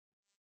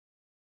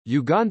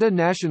Uganda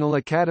National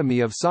Academy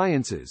of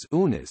Sciences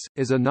 (UNIS)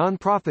 is a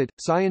non-profit,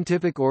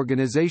 scientific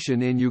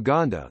organization in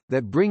Uganda,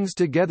 that brings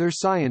together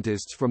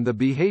scientists from the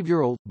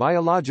behavioral,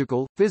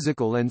 biological,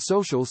 physical and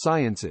social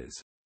sciences.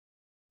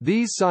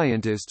 These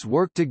scientists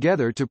work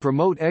together to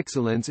promote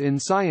excellence in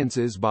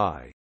sciences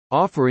by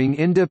offering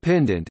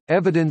independent,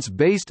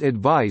 evidence-based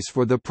advice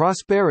for the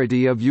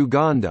prosperity of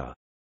Uganda,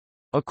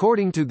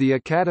 according to the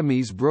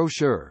Academy's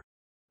brochure.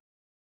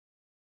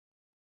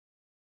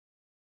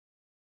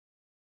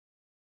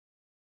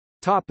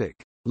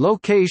 Topic: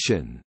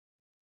 Location.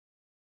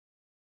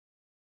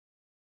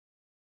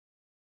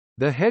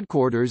 The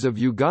headquarters of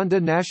Uganda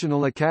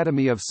National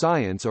Academy of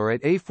Science are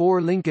at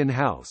A4 Lincoln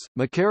House,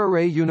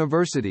 Makerere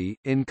University,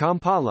 in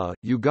Kampala,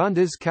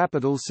 Uganda's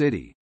capital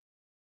city.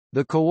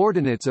 The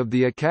coordinates of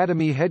the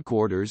Academy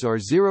headquarters are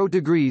 0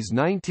 degrees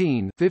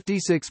 19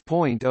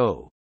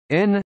 56.0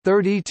 N,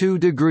 32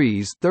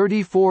 degrees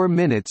 34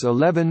 minutes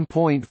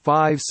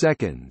 11.5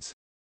 seconds.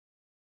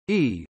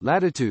 E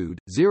latitude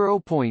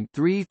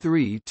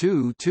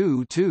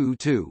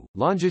 0.332222,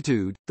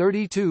 longitude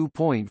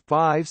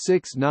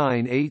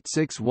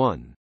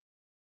 32.569861.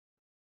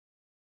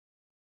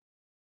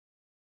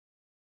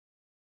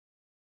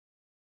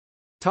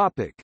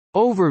 Topic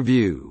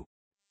Overview.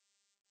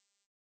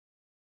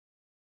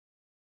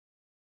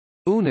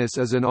 UNIS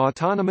is an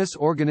autonomous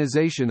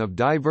organization of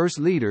diverse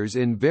leaders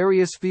in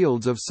various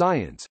fields of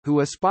science,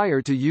 who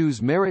aspire to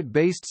use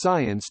merit-based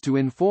science to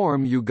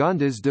inform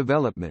Uganda's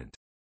development.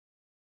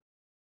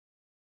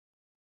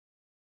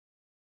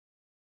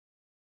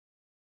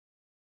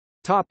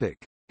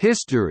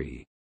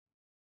 History.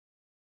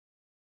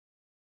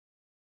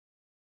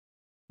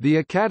 The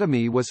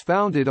Academy was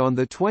founded on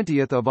 20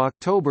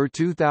 October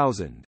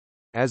 2000.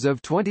 As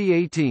of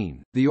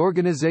 2018, the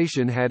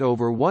organization had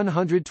over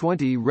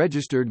 120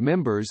 registered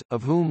members,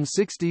 of whom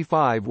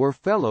 65 were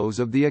Fellows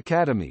of the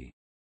Academy.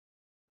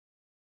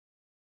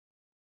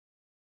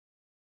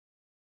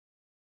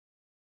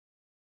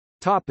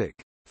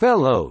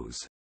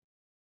 Fellows.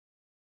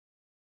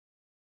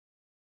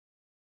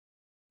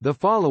 The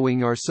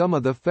following are some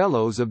of the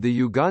Fellows of the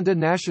Uganda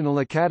National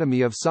Academy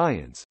of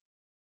Science: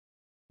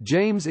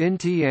 James N.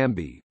 T.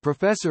 Amby,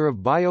 Professor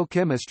of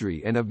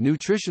Biochemistry and of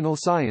Nutritional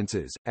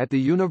Sciences, at the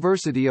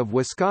University of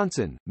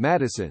Wisconsin,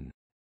 Madison.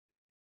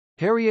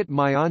 Harriet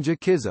Mayanja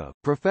Kiza,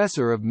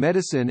 Professor of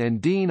Medicine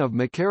and Dean of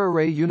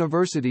Makerere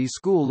University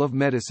School of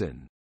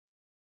Medicine.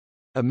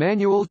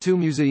 Emmanuel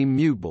Tumuziim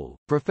Mutebal,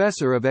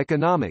 Professor of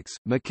Economics,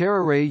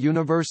 Makerere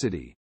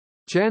University.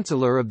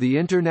 Chancellor of the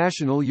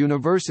International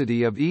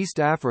University of East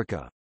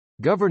Africa.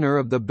 Governor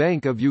of the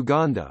Bank of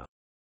Uganda.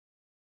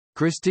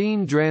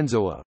 Christine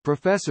Dranzoa,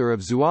 Professor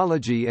of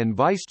Zoology and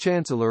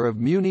Vice-Chancellor of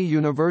Muni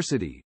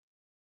University.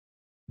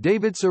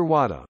 David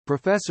Serwata,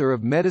 Professor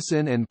of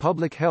Medicine and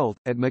Public Health,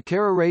 at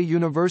Makerere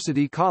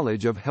University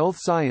College of Health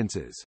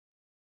Sciences.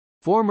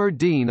 Former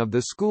Dean of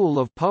the School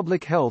of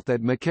Public Health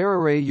at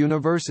Makerere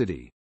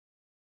University.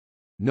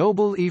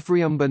 Noble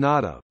Ephraim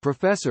Banata,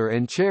 Professor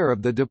and Chair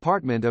of the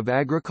Department of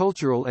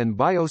Agricultural and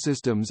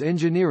Biosystems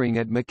Engineering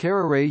at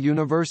Makerere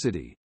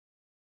University.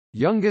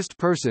 Youngest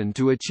person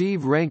to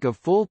achieve rank of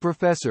full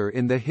professor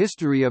in the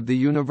history of the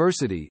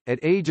university, at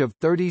age of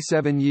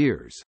 37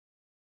 years.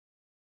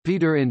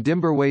 Peter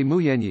Ndimberwe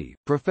Muyenyi,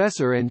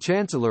 Professor and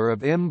Chancellor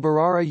of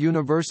Mbarara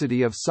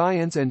University of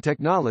Science and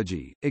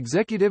Technology,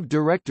 Executive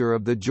Director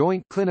of the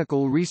Joint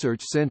Clinical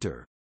Research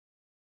Center.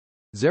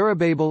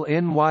 Zerubbabel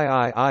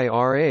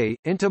Nyiira,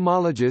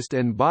 entomologist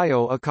and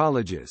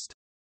bioecologist.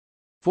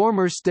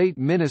 Former State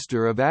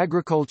Minister of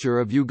Agriculture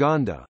of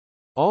Uganda.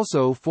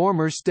 Also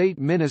former State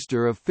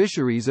Minister of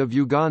Fisheries of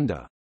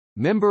Uganda.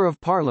 Member of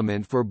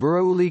Parliament for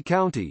Burauli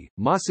County,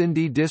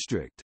 Masindi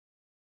District.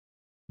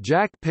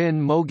 Jack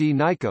Pen Mogi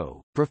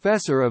Naiko,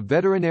 Professor of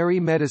Veterinary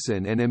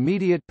Medicine and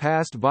immediate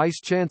past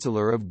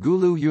Vice-Chancellor of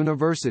Gulu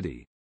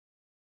University.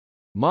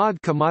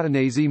 Maud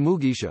Kamatanezi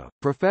Mugisha,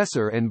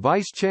 Professor and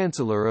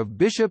Vice-Chancellor of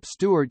Bishop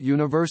Stewart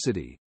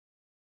University.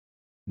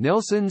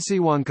 Nelson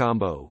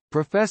Siwankambo,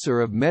 Professor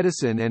of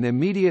Medicine and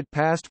immediate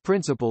past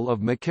Principal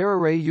of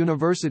Makerere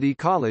University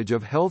College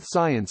of Health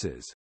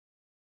Sciences.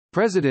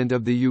 President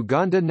of the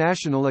Uganda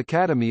National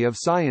Academy of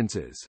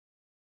Sciences.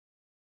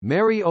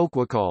 Mary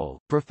Okwakol,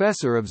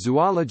 Professor of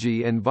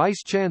Zoology and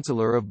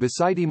Vice-Chancellor of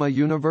Bisidima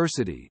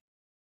University.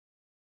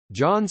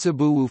 John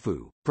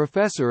Sabuufu,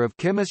 Professor of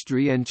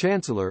Chemistry and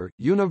Chancellor,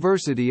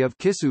 University of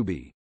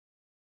Kisubi.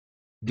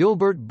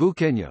 Gilbert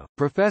Bukenya,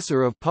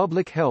 Professor of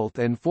Public Health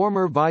and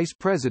former Vice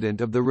President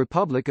of the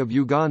Republic of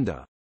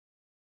Uganda.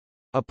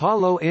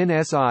 Apollo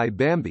Nsi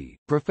Bambi,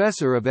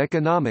 Professor of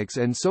Economics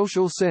and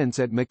Social Science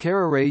at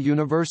Makerere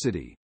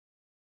University.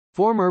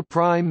 Former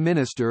Prime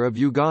Minister of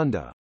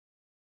Uganda.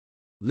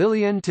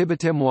 Lilian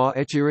Tibetemwa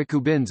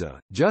Echirikubenza,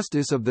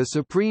 Justice of the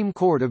Supreme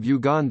Court of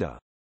Uganda.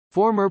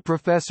 Former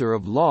Professor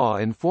of Law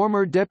and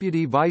former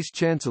Deputy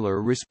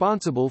Vice-Chancellor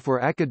responsible for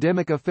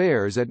academic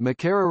affairs at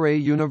Makerere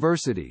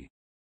University.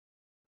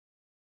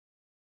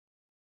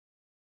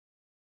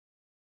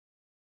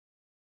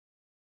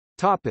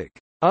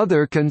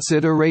 Other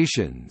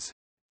considerations.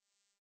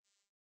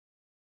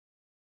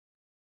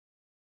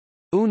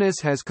 UNIS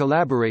has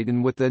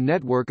collaborated with the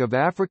Network of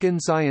African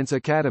Science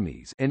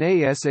Academies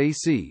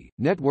 (NASAC),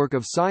 Network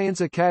of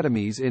Science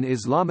Academies in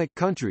Islamic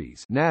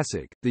Countries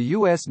 (NASIC), the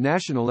U.S.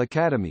 National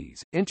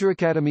Academies,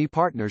 Interacademy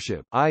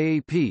Partnership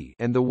 (IAP),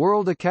 and the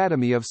World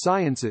Academy of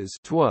Sciences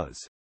 (TWAS).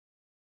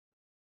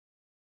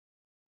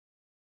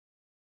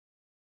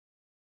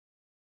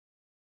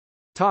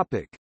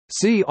 Topic.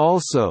 See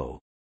also: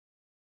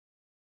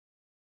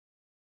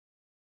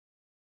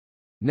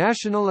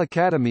 National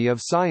Academy of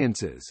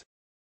Sciences.